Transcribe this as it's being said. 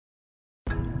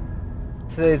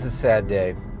Today's a sad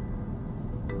day.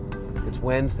 It's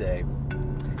Wednesday.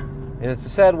 And it's a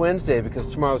sad Wednesday because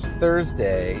tomorrow's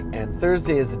Thursday, and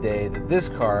Thursday is the day that this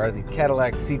car, the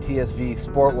Cadillac CTS V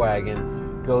Sport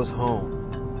Wagon, goes home.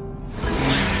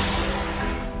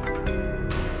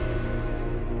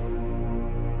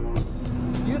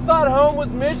 You thought home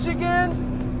was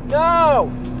Michigan?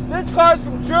 No! This car's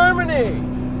from Germany!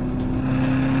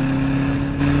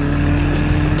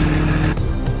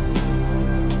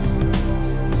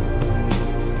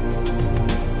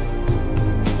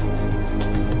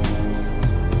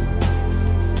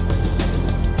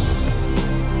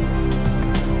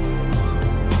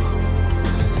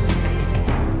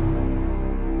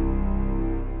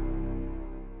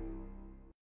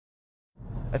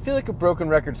 I feel like a broken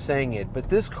record saying it, but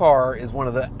this car is one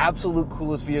of the absolute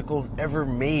coolest vehicles ever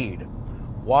made.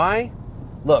 Why?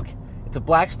 Look, it's a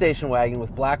black station wagon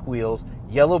with black wheels,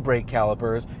 yellow brake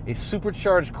calipers, a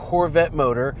supercharged Corvette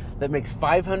motor that makes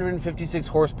 556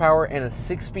 horsepower and a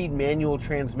 6-speed manual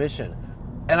transmission.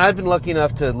 And I've been lucky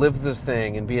enough to live this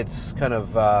thing and be its kind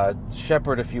of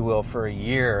shepherd, if you will, for a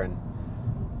year, and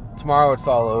tomorrow it's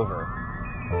all over.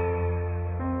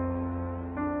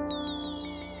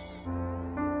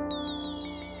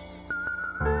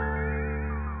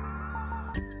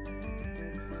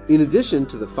 In addition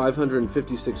to the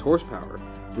 556 horsepower,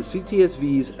 the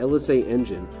CTS-V's LSA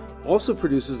engine also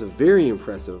produces a very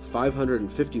impressive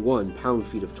 551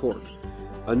 pound-feet of torque,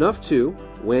 enough to,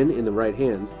 when in the right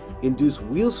hands, induce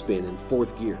wheel spin in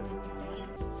 4th gear.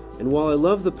 And while I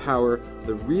love the power,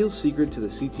 the real secret to the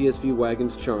CTS-V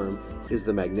wagon's charm is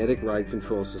the magnetic ride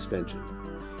control suspension.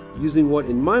 Using what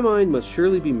in my mind must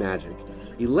surely be magic,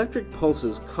 electric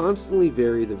pulses constantly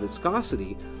vary the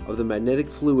viscosity of the magnetic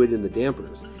fluid in the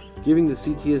dampers, giving the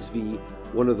CTS-V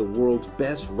one of the world's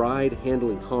best ride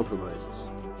handling compromises.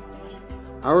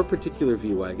 Our particular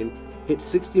V-Wagon hit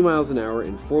 60 miles an hour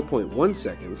in 4.1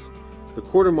 seconds, the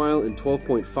quarter mile in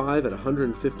 12.5 at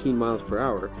 115 miles per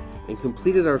hour, and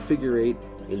completed our figure 8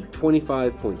 in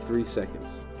 25.3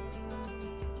 seconds.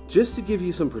 Just to give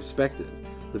you some perspective,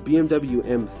 the BMW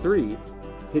M3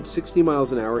 hit 60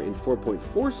 miles an hour in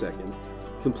 4.4 seconds,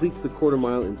 completes the quarter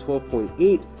mile in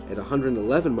 12.8 at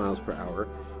 111 miles per hour,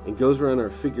 and goes around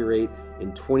our figure 8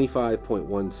 in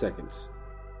 25.1 seconds.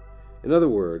 In other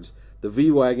words, the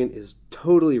V-Wagon is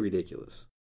totally ridiculous.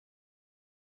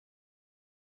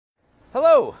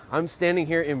 Hello, I'm standing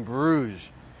here in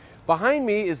Bruges. Behind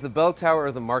me is the bell tower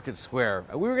of the Market Square.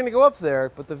 We were going to go up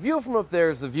there, but the view from up there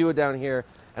is the view of down here,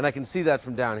 and I can see that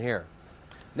from down here.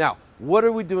 Now, what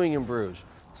are we doing in Bruges?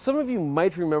 Some of you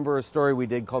might remember a story we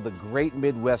did called the Great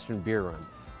Midwestern Beer Run.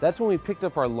 That's when we picked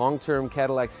up our long-term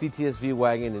Cadillac CTS V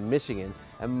wagon in Michigan,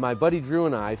 and my buddy Drew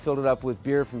and I filled it up with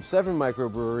beer from 7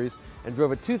 microbreweries and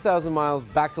drove it 2,000 miles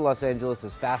back to Los Angeles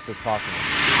as fast as possible.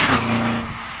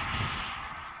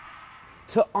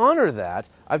 To honor that,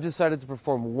 I've decided to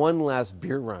perform one last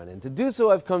beer run, and to do so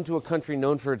I've come to a country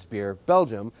known for its beer,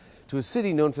 Belgium, to a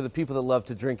city known for the people that love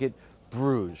to drink it,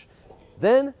 Bruges.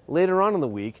 Then, later on in the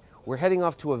week, we're heading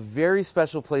off to a very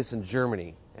special place in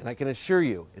Germany, and I can assure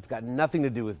you, it's got nothing to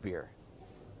do with beer.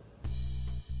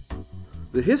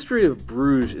 The history of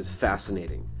Bruges is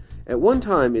fascinating. At one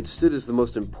time, it stood as the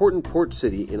most important port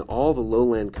city in all the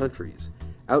lowland countries,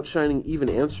 outshining even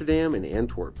Amsterdam and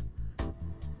Antwerp.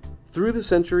 Through the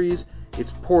centuries,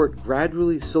 its port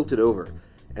gradually silted over,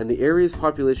 and the area's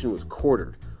population was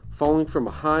quartered, falling from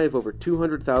a high of over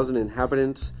 200,000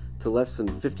 inhabitants to less than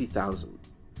 50,000.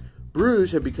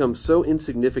 Bruges had become so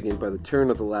insignificant by the turn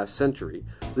of the last century,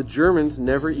 the Germans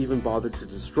never even bothered to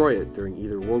destroy it during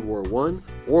either World War I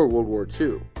or World War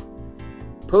II.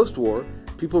 Post-war,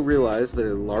 people realized that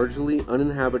a largely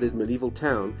uninhabited medieval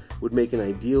town would make an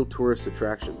ideal tourist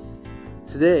attraction.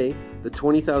 Today, the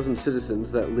 20,000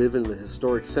 citizens that live in the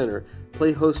historic center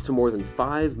play host to more than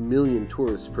 5 million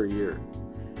tourists per year.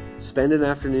 Spend an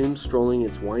afternoon strolling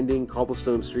its winding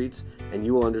cobblestone streets, and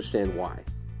you will understand why.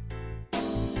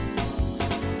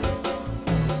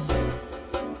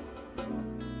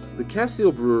 The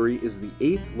Castile Brewery is the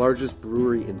 8th largest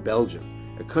brewery in Belgium,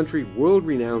 a country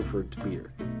world-renowned for its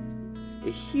beer. A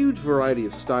huge variety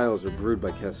of styles are brewed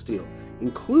by Castile,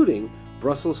 including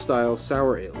Brussels-style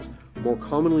sour ales, more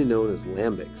commonly known as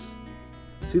lambics.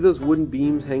 See those wooden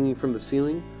beams hanging from the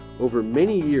ceiling? Over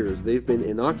many years, they've been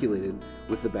inoculated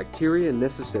with the bacteria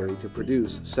necessary to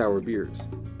produce sour beers.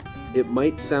 It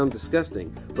might sound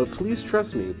disgusting, but please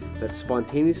trust me that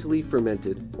spontaneously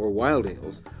fermented, or wild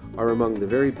ales, are among the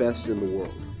very best in the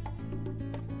world.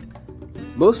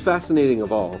 Most fascinating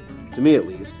of all, to me at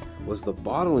least, was the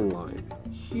bottling line.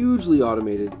 Hugely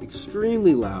automated,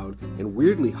 extremely loud, and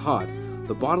weirdly hot,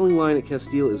 The bottling line at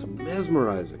Castile is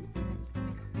mesmerizing.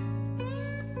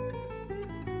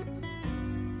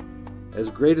 As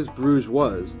great as Bruges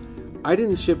was, I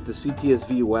didn't ship the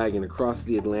CTS-V wagon across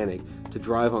the Atlantic to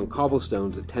drive on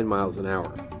cobblestones at 10 miles an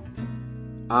hour.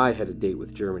 I had a date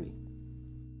with Germany.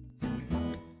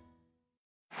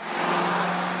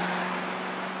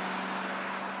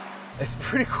 It's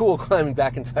pretty cool climbing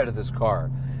back inside of this car.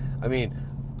 I mean,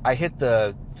 I hit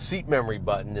the seat memory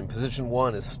button and position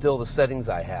 1 is still the settings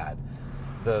I had.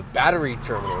 The battery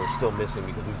terminal is still missing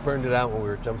because we burned it out when we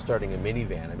were jump starting a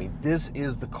minivan. I mean, this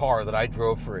is the car that I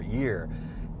drove for a year,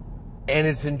 and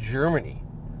it's in Germany.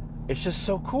 It's just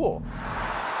so cool.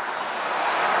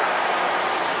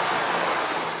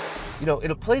 You know, in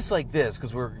a place like this,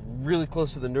 because we're really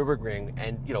close to the Nürburgring,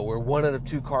 and, you know, we're 1 out of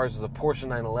 2 cars is a Porsche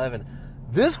 911,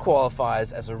 this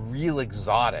qualifies as a real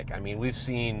exotic. I mean, we've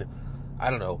seen, I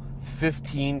don't know,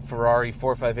 15 Ferrari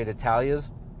 458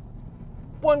 Italias,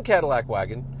 1 Cadillac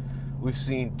wagon. We've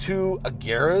seen 2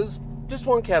 Agueras, just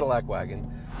 1 Cadillac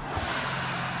wagon.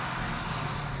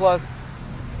 Plus,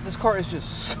 this car is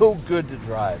just so good to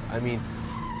drive. I mean,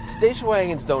 station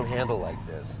wagons don't handle like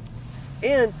this.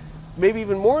 And maybe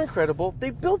even more incredible,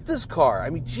 they built this car. I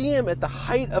mean, GM at the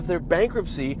height of their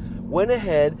bankruptcy went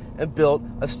ahead and built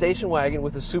a station wagon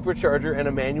with a supercharger and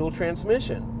a manual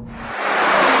transmission.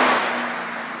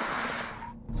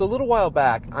 So a little while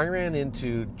back, I ran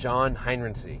into John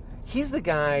Heinrichsey. He's the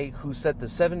guy who set the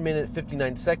 7-minute,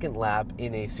 59-second lap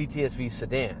in a CTS-V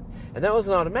sedan. And that was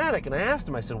an automatic. And I asked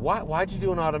him, I said, why'd you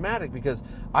do an automatic? Because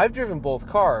I've driven both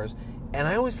cars, and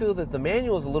I always feel that the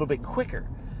manual is a little bit quicker.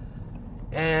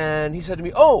 And he said to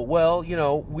me, oh, well, you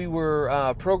know, we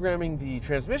were programming the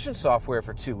transmission software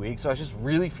for 2 weeks, so I was just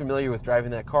really familiar with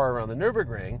driving that car around the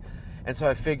Nürburgring. And so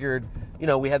I figured, you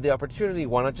know, we had the opportunity,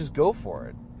 why not just go for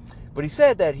it? But he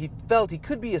said that he felt he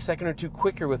could be a second or 2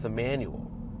 quicker with a manual.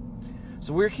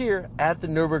 So we're here at the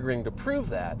Nürburgring to prove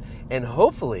that. And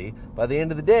hopefully, by the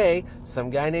end of the day, some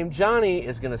guy named Johnny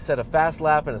is going to set a fast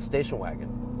lap in a station wagon.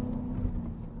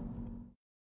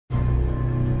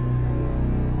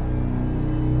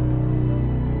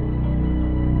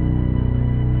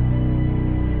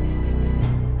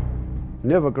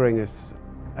 Nürburgring is,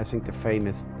 I think, the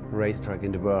famous racetrack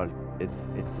in the world.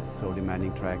 It's a so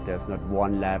demanding track. There's not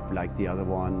one lap like the other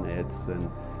one. It's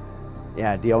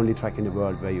the only track in the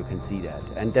world where you can see that.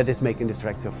 And that is making this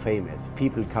track so famous.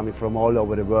 People coming from all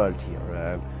over the world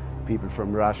here. People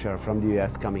from Russia, from the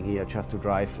US coming here just to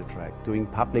drive the track. Doing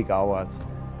public hours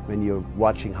when you're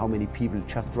watching how many people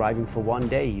just driving for 1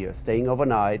 day here, staying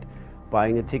overnight,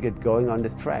 buying a ticket, going on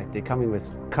this track. They're coming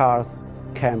with cars,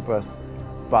 campers,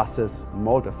 buses,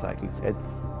 motorcycles. It's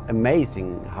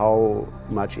amazing how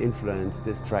much influence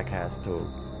this track has to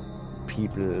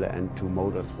people and to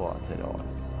motorsports at all.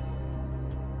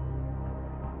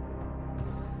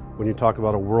 When you talk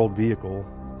about a world vehicle,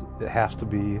 it has to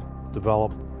be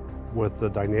developed with the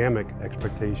dynamic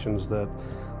expectations that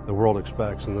the world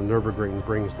expects, and the Nürburgring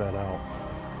brings that out.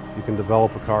 You can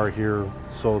develop a car here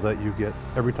so that you get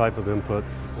every type of input,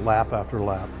 lap after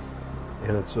lap,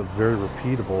 and it's a very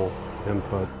repeatable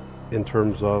input in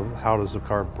terms of how does the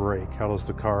car brake, how does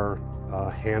the car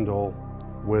handle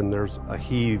when there's a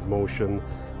heave motion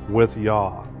with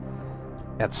yaw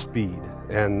at speed.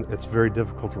 And it's very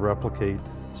difficult to replicate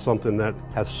something that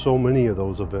has so many of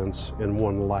those events in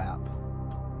one lap.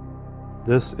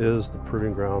 This is the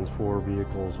proving grounds for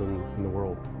vehicles in the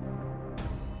world.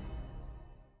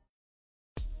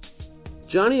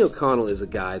 Johnny O'Connell is a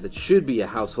guy that should be a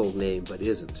household name, but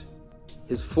isn't.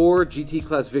 His 4 GT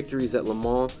Class victories at Le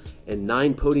Mans and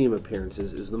 9 podium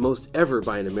appearances is the most ever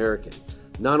by an American.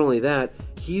 Not only that,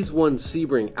 he's won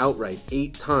Sebring outright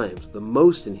 8 times, the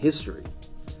most in history.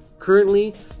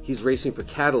 Currently, he's racing for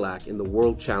Cadillac in the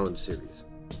World Challenge Series.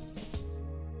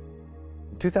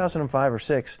 2005 or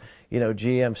 6,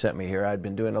 GM sent me here. I'd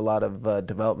been doing a lot of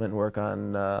development work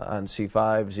on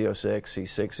C5, Z06,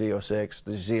 C6, Z06.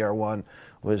 The ZR1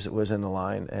 was in the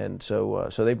line, and so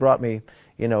they brought me,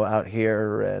 out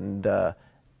here, and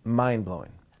mind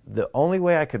blowing. The only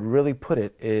way I could really put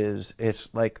it is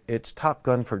it's Top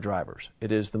Gun for drivers.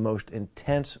 It is the most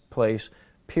intense place,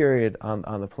 period,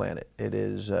 on the planet.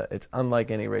 It's unlike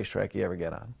any racetrack you ever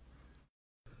get on.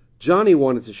 Johnny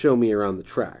wanted to show me around the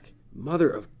track. Mother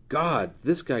of God,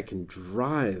 this guy can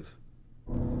drive.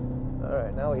 All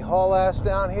right, now we haul ass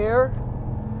down here.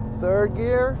 3rd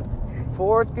gear,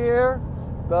 4th gear.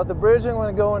 About the bridge, I'm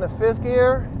going to go into 5th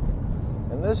gear.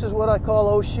 And this is what I call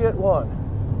oh shit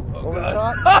 1. Oh, over the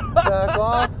God. top, back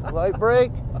off, light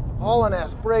brake, hauling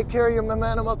ass, brake, carry your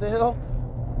momentum up the hill.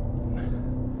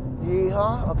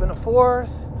 Yeehaw, up in the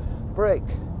 4th, brake.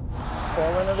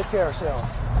 Fall into the carousel.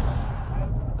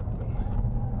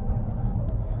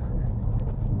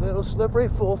 Little slippery,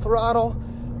 full throttle,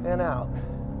 and out.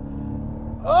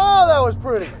 Oh, that was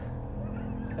pretty.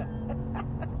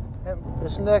 And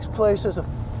this next place is a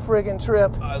friggin'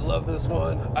 trip. I love this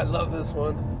one. I love this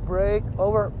one. Brake,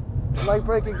 over, light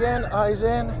brake again, eyes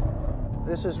in.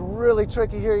 This is really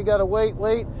tricky here. You gotta wait,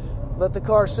 let the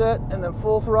car set, and then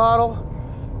full throttle.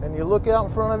 And you look out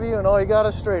in front of you, and all you got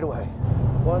is straightaway.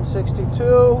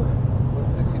 162.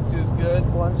 162 is good.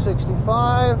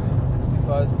 165.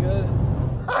 65 is good.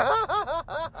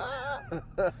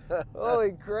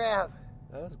 Holy crap.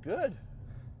 That was good.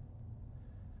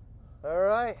 All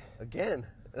right. Again.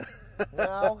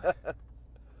 Now,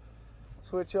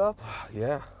 switch up.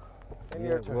 Yeah. And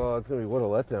your turn. Well, it's going to be what a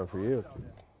letdown for you.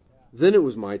 Then it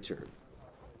was my turn.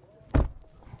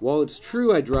 While it's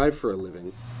true I drive for a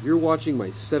living, you're watching my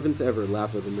 7th ever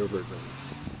lap of the Nürburgring.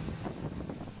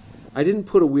 I didn't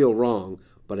put a wheel wrong,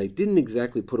 but I didn't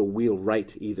exactly put a wheel right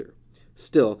either.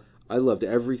 Still, I loved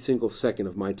every single second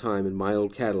of my time in my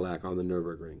old Cadillac on the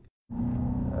Nürburgring.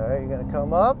 All right, you're gonna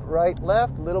come up, right,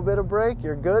 left, little bit of brake,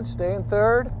 you're good, stay in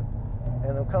third,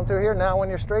 and then come through here. Now when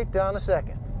you're straight, down a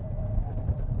second.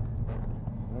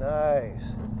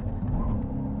 Nice.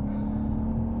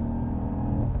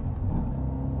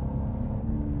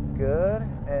 Good,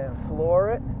 and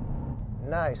floor it.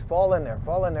 Nice, fall in there,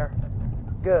 fall in there.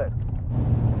 Good.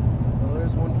 Well,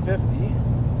 there's 150.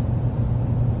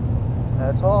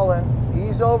 That's hauling.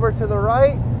 Ease over to the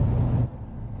right.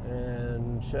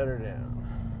 And shut her down.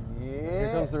 Yeah.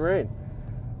 Here comes the rain.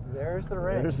 There's the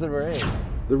rain. There's the rain.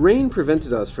 The rain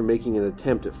prevented us from making an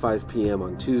attempt at 5 p.m.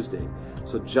 on Tuesday,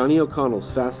 so Johnny O'Connell's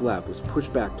fast lap was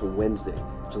pushed back to Wednesday,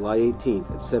 July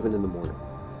 18th at 7 in the morning.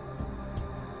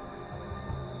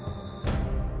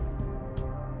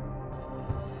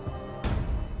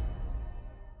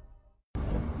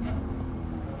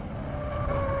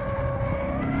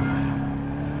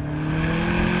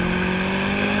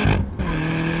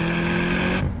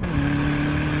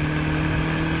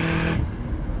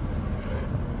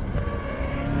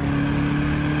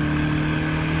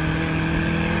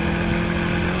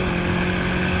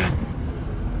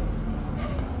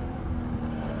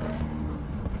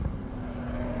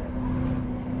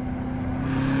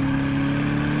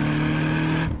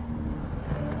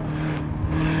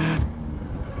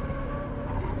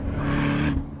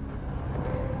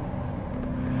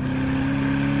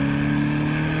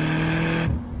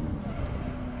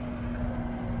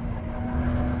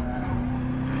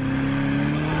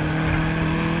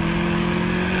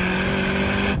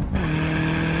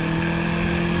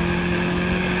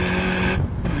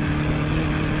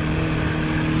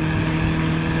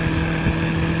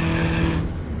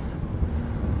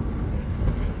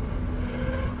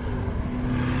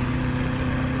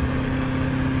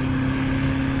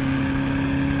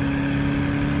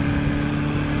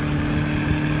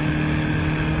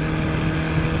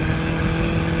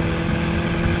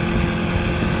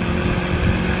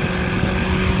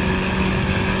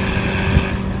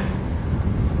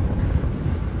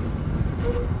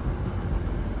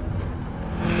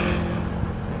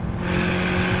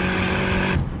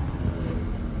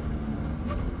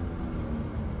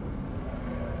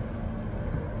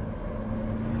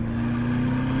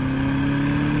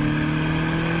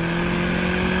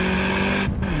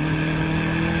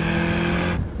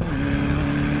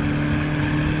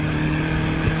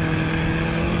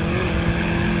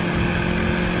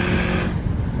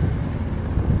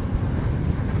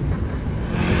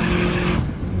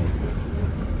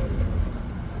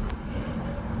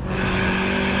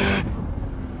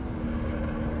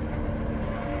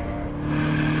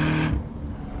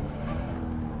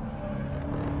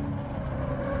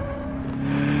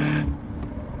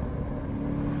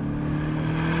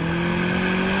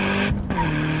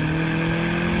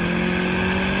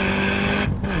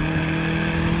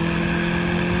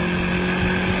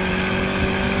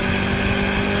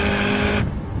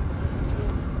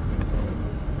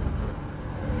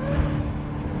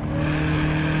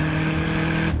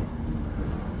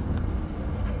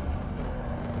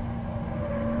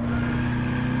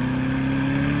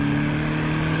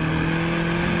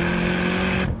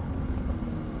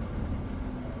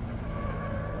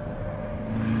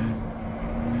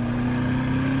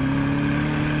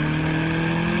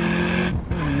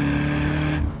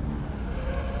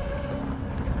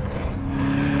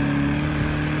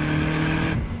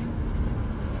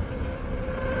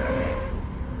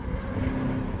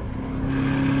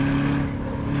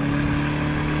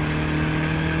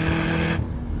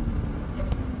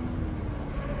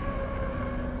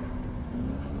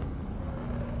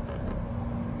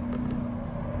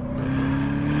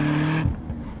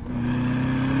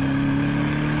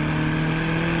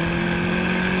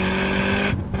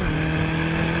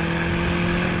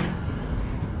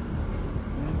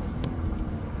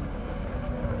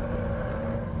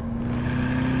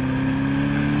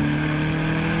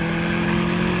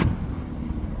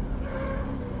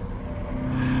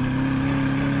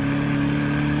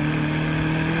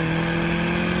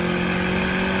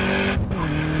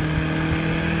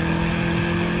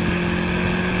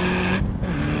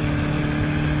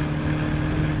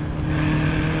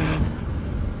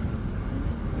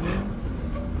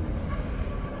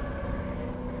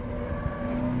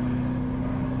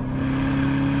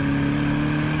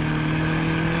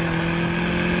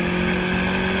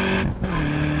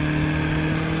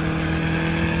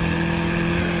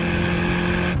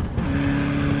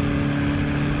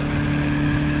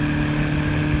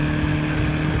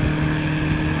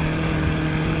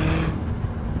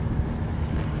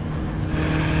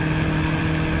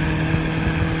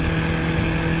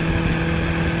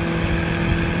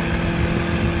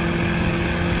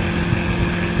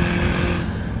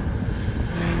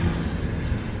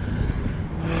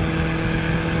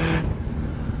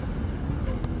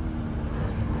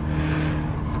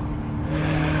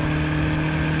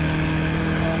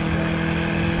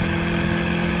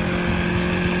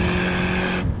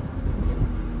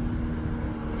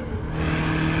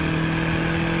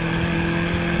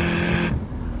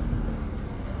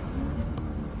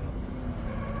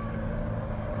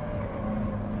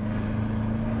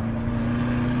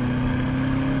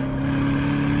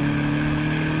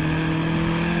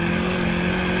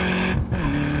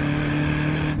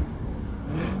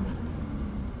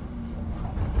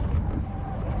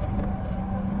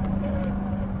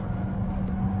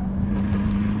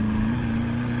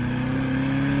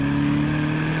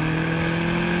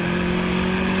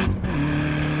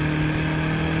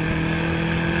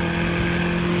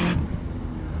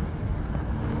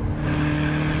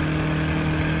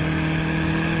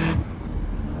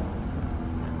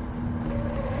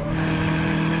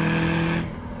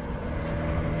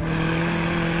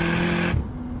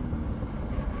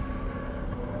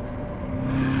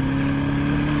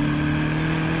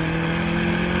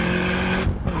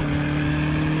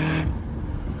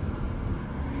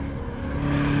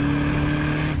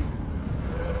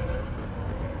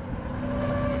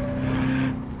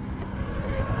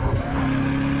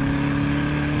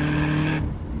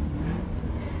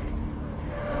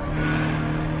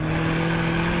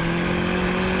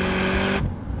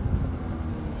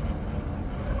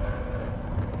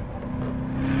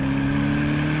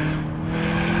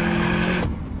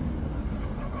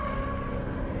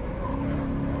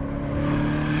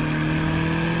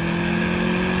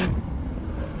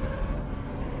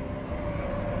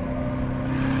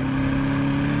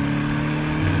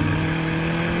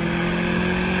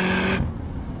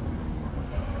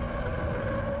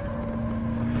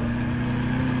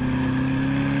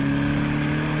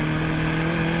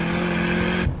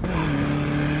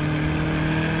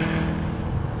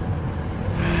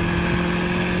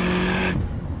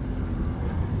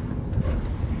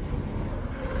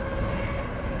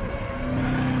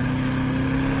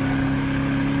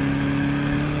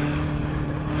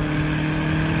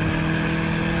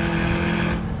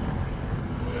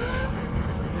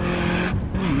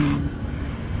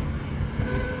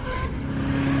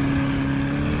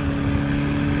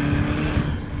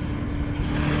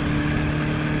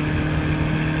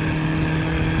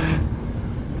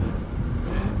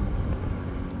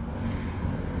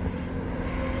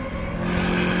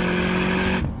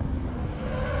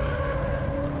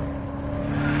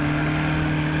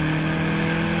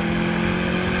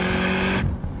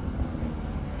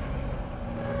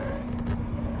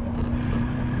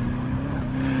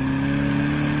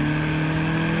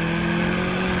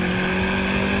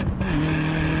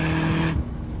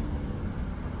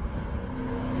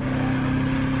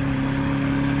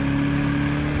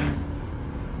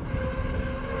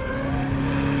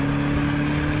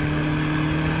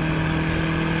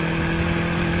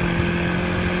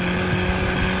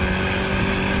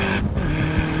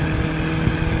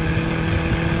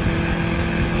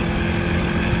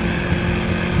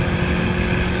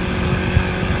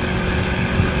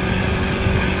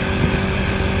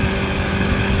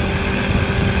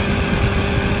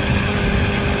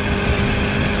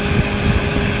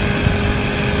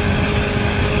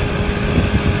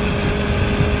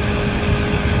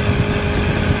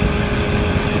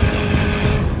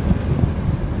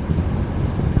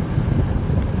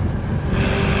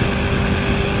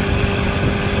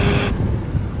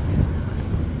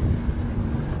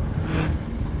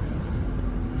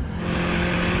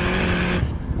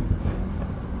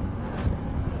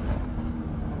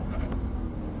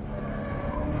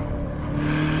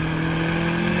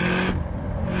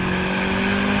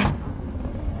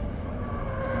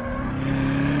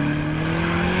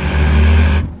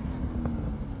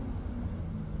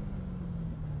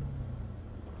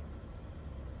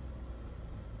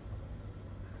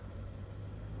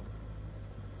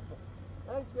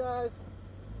 Thanks, guys.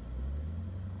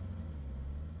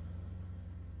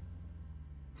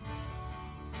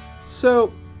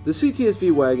 So, the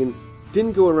CTS-V wagon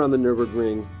didn't go around the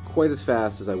Nürburgring quite as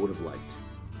fast as I would have liked.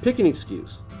 Pick an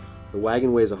excuse. The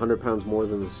wagon weighs 100 pounds more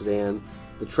than the sedan,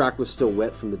 the track was still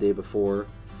wet from the day before,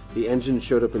 the engine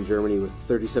showed up in Germany with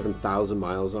 37,000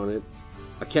 miles on it,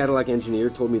 a Cadillac engineer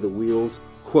told me the wheels,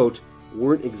 quote,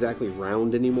 weren't exactly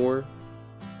round anymore.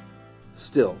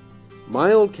 Still,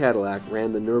 my old Cadillac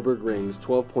ran the Nürburgring's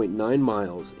 12.9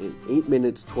 miles in 8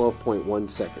 minutes 12.1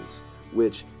 seconds,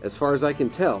 which, as far as I can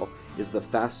tell, is the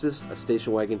fastest a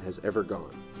station wagon has ever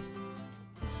gone.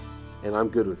 And I'm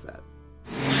good with that.